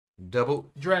Double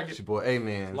Dragon. It's your boy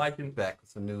AMENZ. Liking. Back with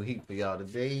some new heat for y'all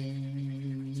today.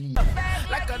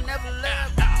 Like I never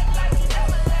left.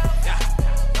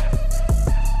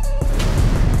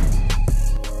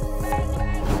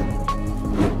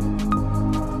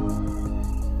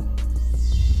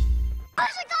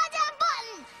 Push the goddamn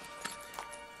button!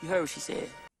 You heard what she said.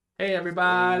 Hey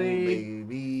everybody. Oh,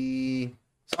 baby.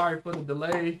 Sorry for the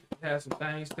delay. Had some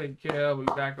things taken care of. We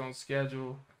back on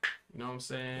schedule. You know what I'm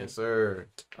saying? Yes, sir.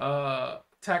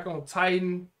 Attack on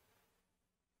Titan.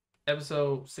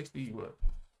 Episode 60 what?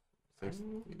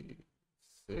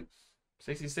 66?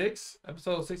 66?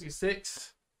 Episode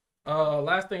 66.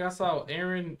 Last thing I saw,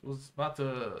 Aaron was about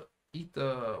to eat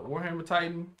the Warhammer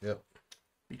Titan. Yep.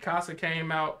 Mikasa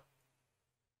came out.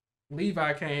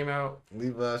 Levi came out.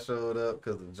 Levi showed up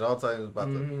because the Jaw Titan was about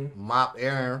to mop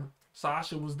Aaron.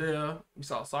 Sasha was there. We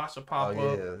saw Sasha pop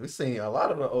up. Yeah, we seen a lot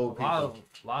of the old people.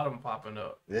 A lot of them popping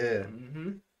up. Yeah.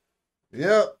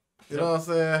 Yep. You know what I'm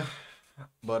saying?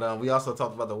 But we also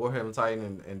talked about the Warhammer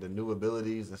Titan and the new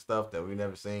abilities and stuff that we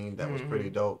never seen. That was pretty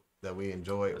dope. That we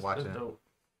enjoyed watching. That's dope.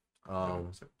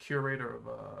 It's a curator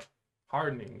of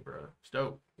hardening, bro. It's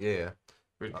dope. Yeah.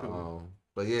 Pretty cool.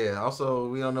 But yeah, also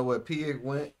we don't know where Pig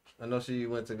went. I know she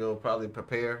went to go probably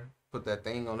prepare, put that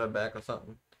thing on her back or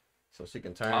something, so she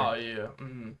can turn. Oh yeah.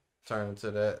 Turn into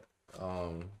that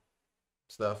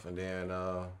stuff, and then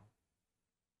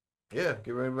yeah,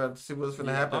 get ready to see what's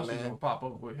gonna happen, man. She was gonna pop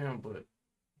up with him, but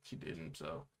she didn't.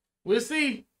 So we'll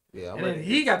see. Yeah, and then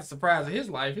he got the surprise of his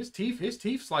life. His teeth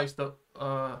sliced up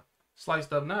now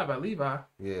by Levi.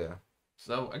 Yeah.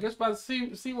 So I guess about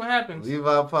to see what happens.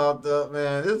 Levi popped up,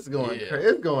 man. This is going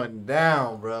it's going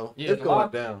down, bro. Yeah, it's going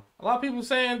down. A lot of people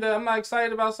saying that I'm not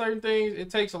excited about certain things.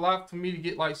 It takes a lot for me to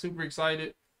get like super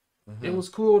excited. It was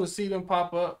cool to see them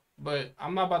pop up, but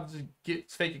I'm not about to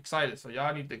get fake excited. So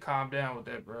y'all need to calm down with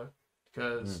that, bro.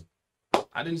 Because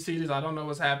I didn't see this. I don't know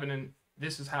what's happening.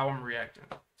 This is how I'm reacting.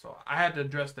 So I had to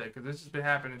address that because this has been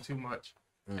happening too much.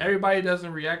 Everybody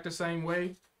doesn't react the same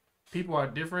way. People are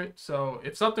different. So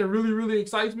if something really, really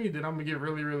excites me, then I'm going to get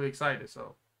really, really excited.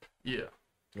 So, yeah.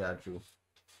 Got you.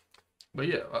 But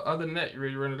yeah, other than that, you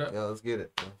ready to run it up? Yeah, let's get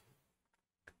it.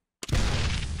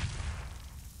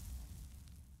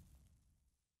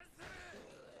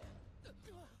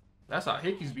 That's how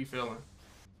Hickeys be feeling.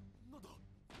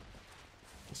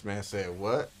 This man said,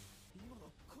 what?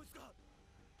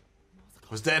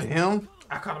 Was that him?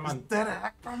 I caught him on that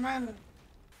actor, man.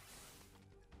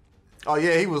 Oh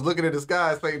yeah, he was looking at the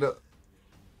sky straight up.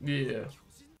 Yeah.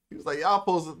 He was like, y'all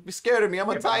supposed to be scared of me. I'm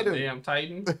a Titan. Damn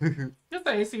Titan. This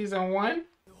ain't season 1.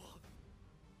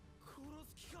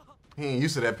 He ain't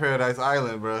used to that Paradise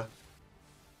Island, bro.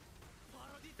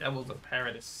 That was a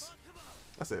paradise.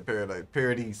 I said Paradise.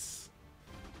 Paradise.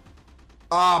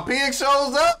 Ah, Pig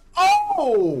shows up.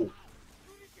 Oh!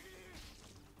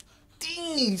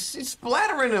 Dang, she's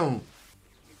splattering him.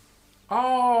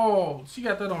 Oh, she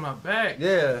got that on her back.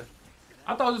 Yeah.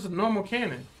 I thought it was a normal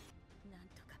cannon.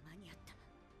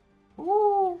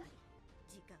 Ooh.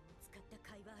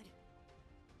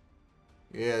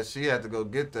 Yeah, she had to go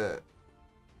get that.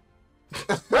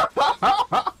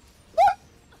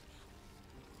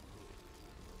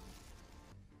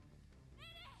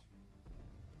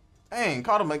 Dang,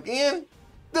 caught him again.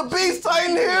 The Beast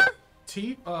Titan here.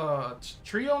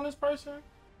 Tree on this person?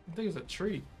 I think it's a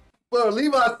tree. Well,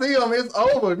 Levi see him, it's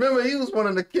over. Remember, he was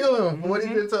wanting to kill him for what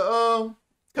he did to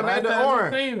Commander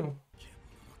Orin.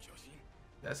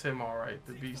 That's him, all right.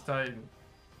 The Beast Titan.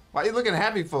 Why you looking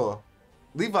happy for?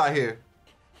 Levi here.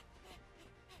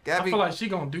 Gabby. I feel like she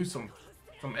gonna do some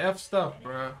F stuff,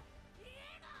 bro.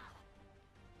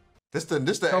 This the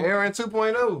Aaron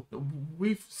 2.0.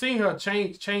 We've seen her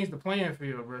change the playing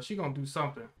field, bro. She gonna do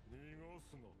something.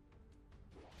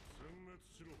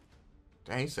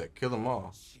 Dang, he said kill them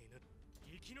all.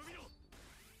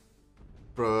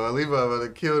 Bro, Levi about to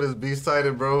kill this Beast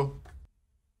Titan, bro.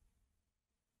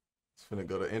 It's finna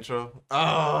go to intro.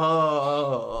 Oh.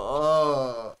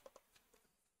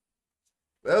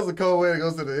 That was a cold way to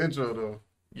go to the intro, though.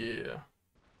 Yeah.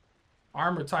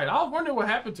 Armor Titan. I was wondering what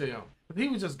happened to him. He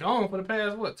was just gone for the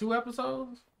past, what, 2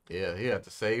 episodes? Yeah, he had to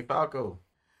save Falco.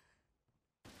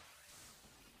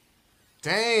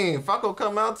 Dang, Falco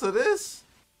come out to this?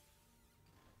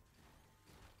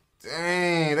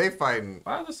 Dang, they fighting.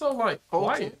 Why is it so, like,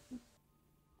 quiet?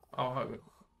 Oh, I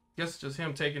guess it's just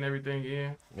him taking everything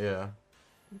in. Yeah.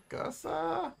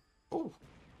 Gasa. Ooh.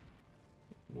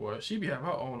 Boy, she be having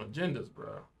her own agendas,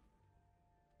 bro.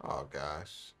 Oh,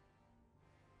 gosh.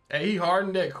 Hey, he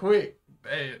hardened that quick.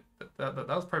 Hey, that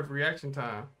was perfect reaction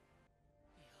time.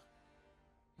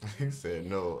 He said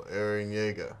no, Eren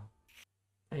Yeager.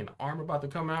 Ain't the armor about to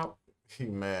come out. He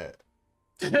mad.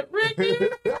 Ricky!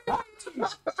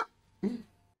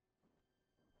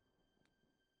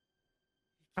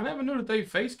 I never knew that their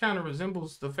face kind of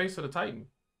resembles the face of the Titan.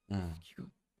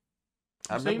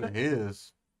 I seen remember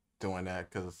his doing that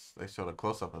because they showed a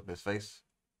close up of his face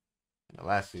in the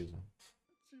last season.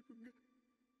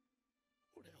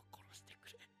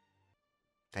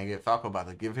 Dang it, Falco about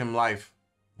to give him life.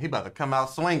 He about to come out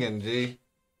swinging, G.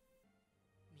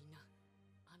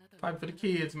 Fight for the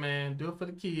kids, man. Do it for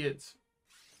the kids.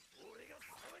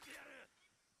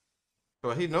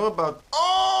 So he know about.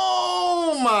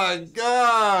 Oh my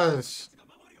gosh!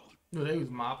 No, they was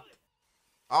mopped.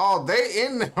 Oh, they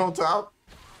in there on top.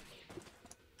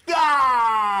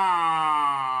 Ah!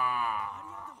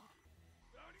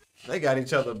 They got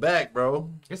each other back, bro.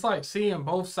 It's like seeing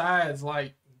both sides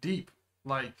like deep.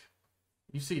 Like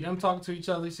you see them talking to each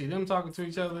other, you see them talking to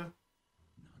each other.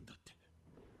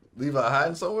 Levi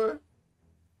hiding somewhere?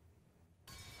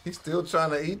 He's still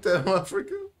trying to eat that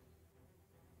motherfucker?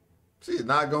 She's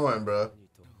not going, bro.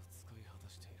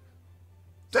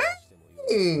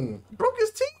 Dang! Broke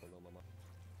his teeth?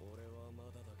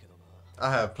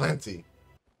 I have plenty.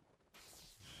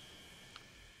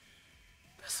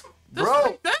 Bro!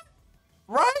 Like that?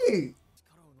 Right!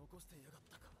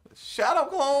 Shadow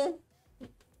clone!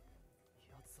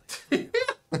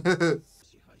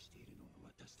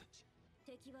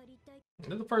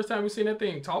 This is the first time we seen that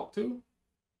thing talk too.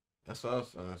 That's what I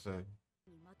was trying to say.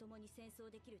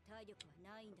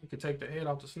 You could take the head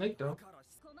off the snake though.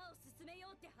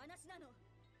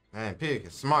 Man, Pig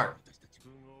is smart.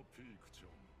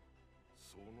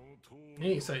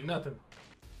 He ain't say nothing.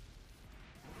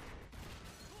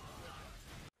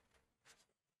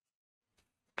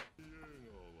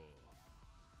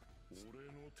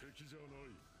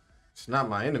 It's not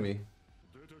my enemy.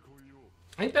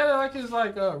 Ain't that like his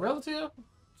relative?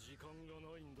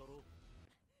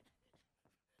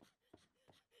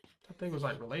 I think it was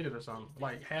like related or something.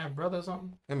 Like half brother or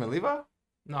something. Him and Levi?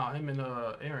 Nah, him and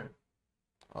Aaron.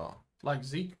 Oh. Like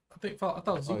Zeke. I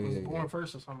thought Zeke was born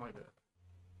first or something like that.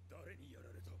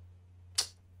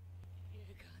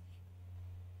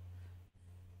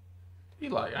 He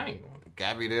like, I ain't going.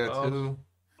 Gabby there too.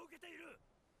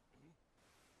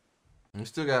 We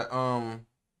still got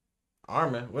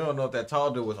Armin. We don't know if that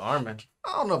tall dude was Armin.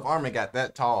 I don't know if Armin got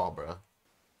that tall, bro.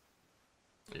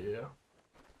 Yeah.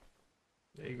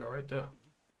 There you go, right there.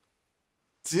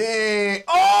 Dang.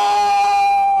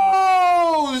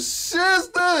 Oh,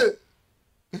 sister.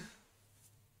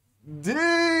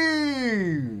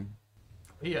 Dang.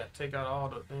 He had to take out all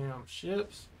the damn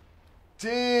ships.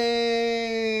 Dang.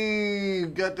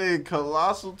 Got the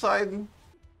Colossal Titan.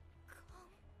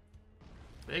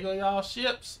 There go y'all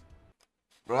ships.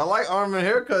 Bro, I like Armin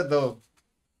haircut though.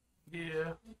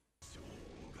 Yeah.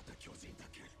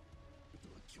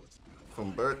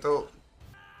 From Berto.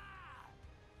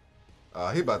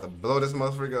 He about to blow this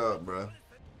motherfucker up, bro.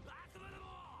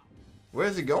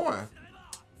 Where's he going?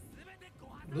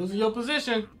 Losing your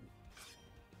position.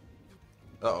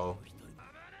 Uh-oh.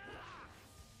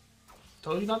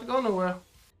 Told you not to go nowhere.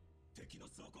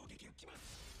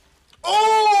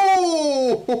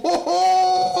 Oh!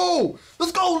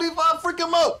 Let's go, Levi! Freak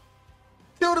him up!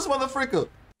 Kill this motherfucker!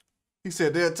 He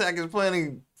said their attack is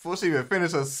planning before she even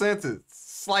finished her sentence.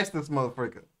 Slice this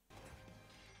motherfucker.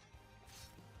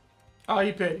 Oh,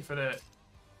 he petty for that.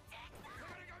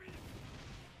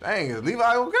 Dang, is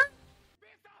Levi okay?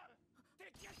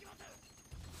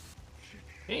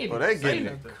 He ain't Oh, even they say getting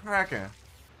it nothing. cracking.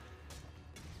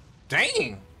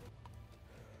 Dang!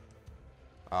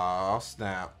 Oh,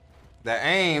 snap. That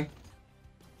aim.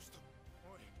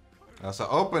 That's an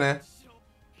opening.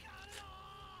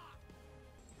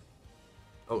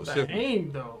 Oh, That shit.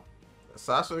 aim though.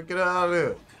 Sasha, get out of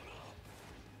there.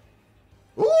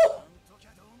 Ooh!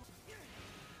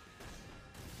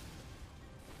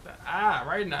 The eye,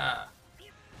 right in the eye.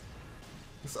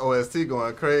 This OST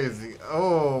going crazy.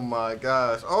 Oh my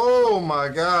gosh. Oh my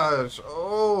gosh.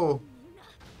 Oh.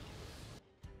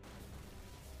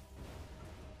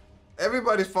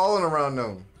 Everybody's falling around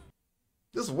them.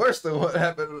 This is worse than what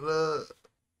happened with A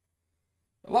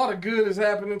lot of good is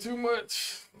happening too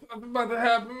much. What's about to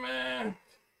happen, man?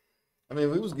 I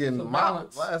mean, we was getting Some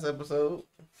mopped balance. last episode.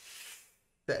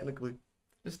 Technically.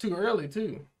 It's too early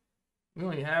too. We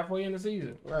only halfway in the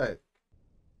season. Right.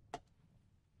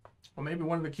 Or maybe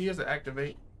one of the kids will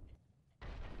activate.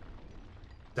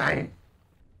 Dang.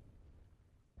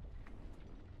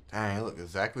 Dang, it look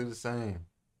exactly the same.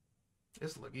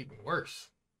 This look even worse.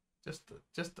 Just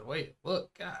the way it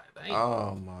look. God dang.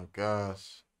 Oh my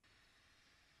gosh.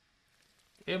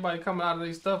 Everybody coming out of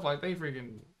these stuff like they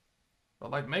freaking But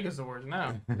like Megazords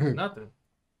now, it's nothing.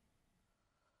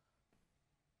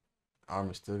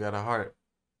 Armin still got a heart.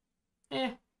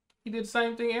 Eh, he did the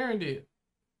same thing Aaron did.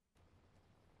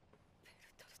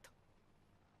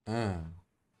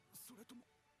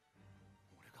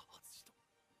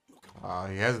 Oh,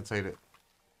 he hesitated.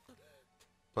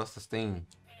 Plus the steam.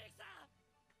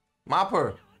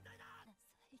 Mopper.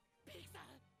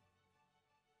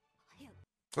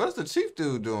 What's the chief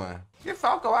dude doing? Get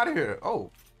Falco out of here.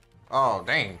 Oh. Oh,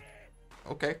 dang.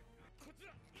 Okay.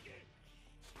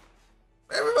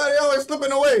 Everybody always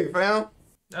slipping away, fam.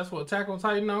 That's what Attack on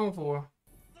Titan known for.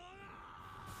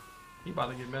 He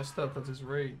about to get messed up because his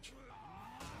rage.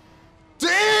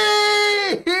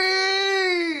 Dang!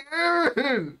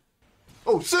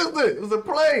 Oh, shit, it was a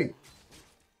play.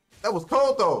 That was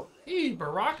cold, though. He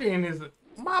barocking his...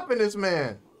 Mopping this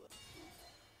man.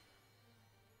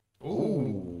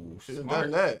 Ooh, should have smart.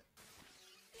 done that.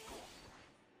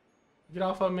 Get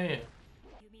off her man.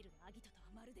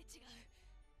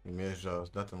 He missed y'all.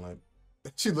 It's nothing like...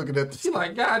 She looking at the... She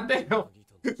like, God damn.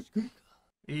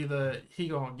 Either he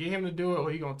gonna get him to do it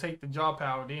or he gonna take the jaw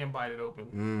power then bite it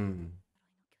open.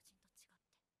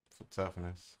 For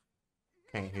toughness.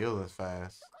 Can't heal as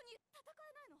fast.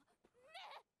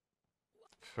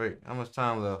 Freak, how much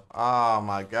time left? Oh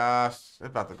my gosh. It's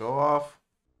about to go off.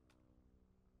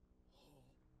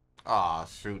 Oh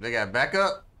shoot, they got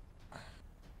backup.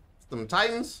 Them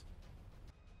Titans.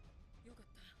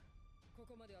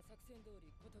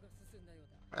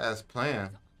 As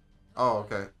planned. Oh,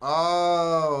 okay.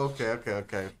 Oh,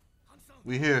 okay.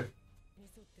 We here.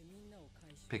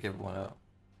 Pick everyone up.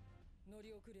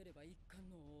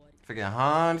 Freaking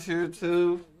Han's here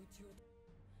too.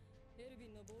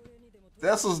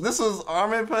 This was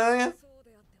Armin playing?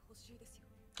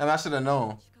 And I should have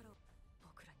known.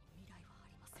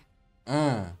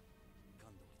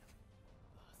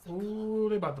 Ooh,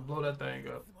 they about to blow that thing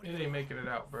up. It ain't making it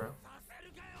out, bro.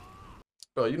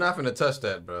 Bro, you're not finna touch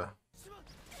that, bro.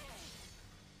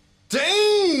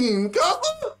 Damn,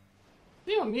 Cutler!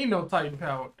 He don't need no Titan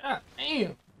power. God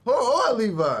damn. Hold on,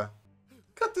 Levi.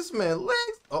 Cut this man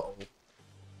legs. Uh-oh.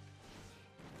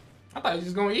 I thought he was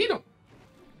just gonna eat him.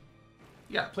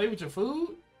 You gotta play with your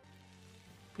food?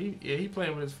 He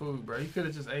playing with his food, bro. He could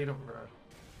have just ate him, bro.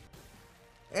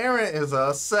 Aaron is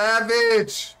a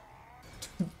savage.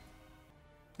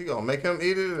 He gonna make him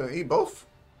eat it and eat both?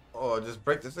 Or just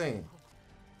break the scene?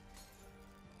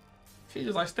 She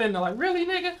just like standing there like, really,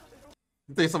 nigga?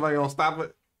 You think somebody gonna stop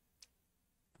it?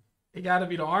 It gotta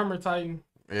be the armor Titan.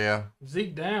 Yeah.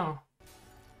 Zeke down.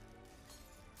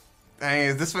 Dang,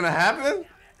 is this gonna happen?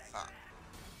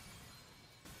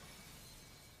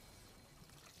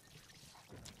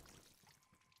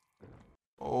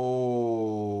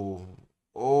 Oh.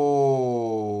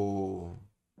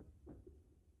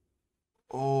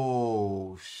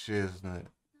 Oh, shiznit.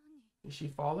 Is she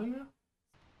falling now?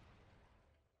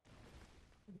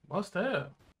 Must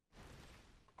have.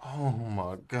 Oh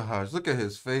my gosh, look at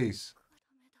his face.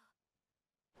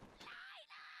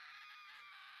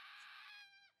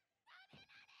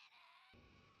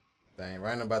 Dang,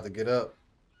 Ryan about to get up.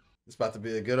 It's about to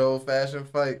be a good old-fashioned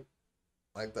fight.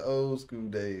 Like the old school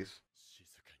days.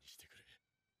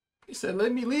 He said,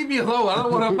 leave me alone. I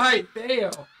don't want to fight.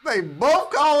 Damn. They both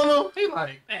calling him. He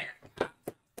like, damn.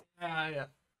 Yeah.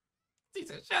 He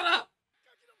said, shut up.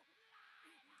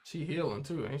 She healing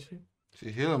too, ain't she? She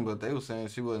healing, but they were saying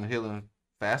she wasn't healing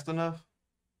fast enough.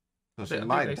 So she I think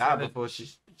might they die said that before she...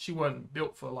 She wasn't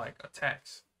built for like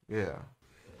attacks. Yeah.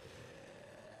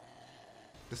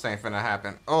 This ain't finna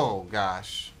happen. Oh,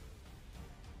 gosh.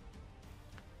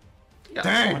 You got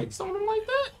Dang. spikes on him like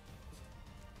that?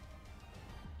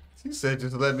 He said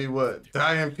just let me what?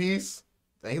 Die in peace?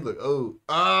 Dang, he look old.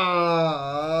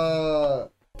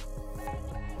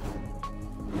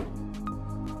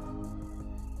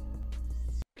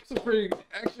 It's a pretty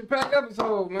action-packed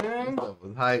episode, man. That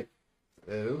was hype.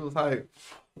 Yeah, it was hype.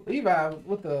 Levi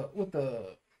with the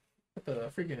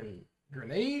freaking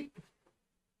grenade.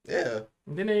 Yeah.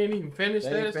 And then they ain't even finished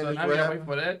They ain't that, so finished now what we gotta wait happened.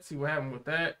 for that. See what happened with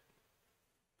that.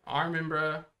 Armin,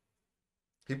 bruh.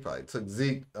 He probably took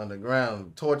Zeke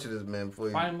underground, tortured his man before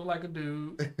he... Fighting look like a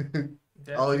dude.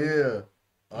 That Oh, dude. yeah.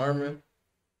 Armin.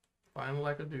 Fighting look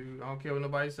like a dude. I don't care what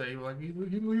nobody say. Like he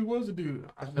was a dude.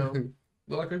 I know.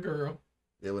 Look like a girl.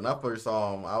 Yeah, when I first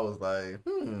saw him, I was like,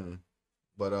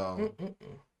 But,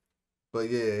 But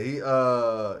yeah, he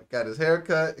got his hair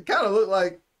cut. It kind of looked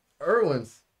like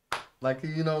Irwin's. Like he,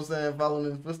 you know what I'm saying, following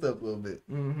his footsteps a little bit.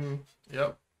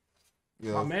 Yep.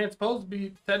 You My know? man's supposed to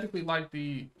be technically like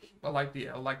the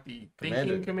Commander.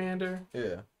 thinking commander.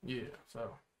 Yeah. Yeah,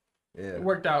 so Yeah. it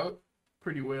worked out.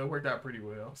 pretty well. Worked out pretty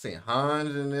well. I'm seeing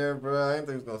Hans in there, bro. I didn't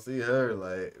think we was gonna see her.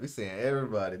 Like, we seeing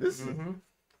everybody.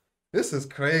 This is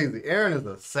crazy. Aaron is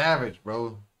a savage,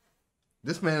 bro.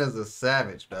 This man is a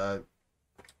savage, dog.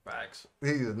 Facts. He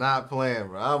is not playing,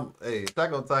 bro. Hey,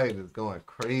 Attack on Titan is going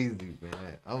crazy,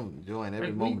 man. I'm enjoying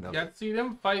every moment of it. Got to see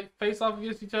them face off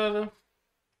against each other,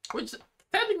 which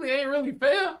technically ain't really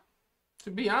fair, to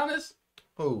be honest.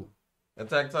 Who?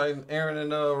 Attack Titan, Aaron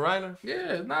and Reiner?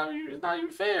 Yeah, it's not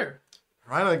even fair.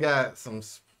 Reiner got some.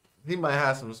 He might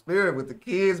have some spirit with the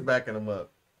kids backing him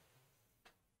up.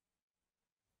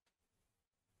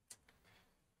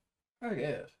 I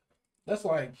guess. That's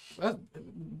kind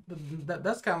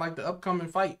of like the upcoming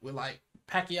fight with like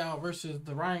Pacquiao versus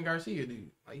the Ryan Garcia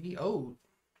dude. Like he old,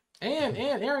 and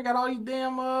Aaron got all these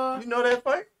damn You know that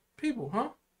fight? people, huh?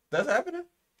 That's happening?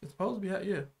 It's supposed to be,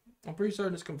 yeah. I'm pretty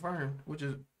certain it's confirmed, which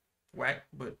is whack,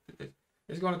 but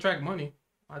it's gonna attract money.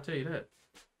 I'll tell you that.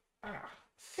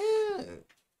 Yeah.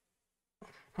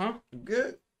 Huh?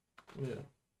 Good. Yeah.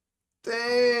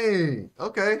 Dang.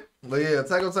 Okay. But yeah,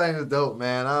 Attack on Titan is dope,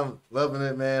 man. I'm loving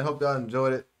it, man. Hope y'all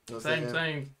enjoyed it. You know what I'm saying?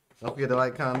 Same. Don't forget to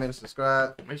like, comment, and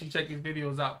subscribe. Make sure you check these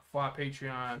videos out for our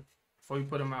Patreon before you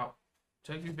put them out.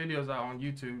 Check these videos out on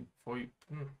YouTube before you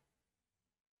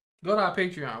go to our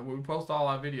Patreon where we post all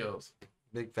our videos.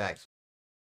 Big facts.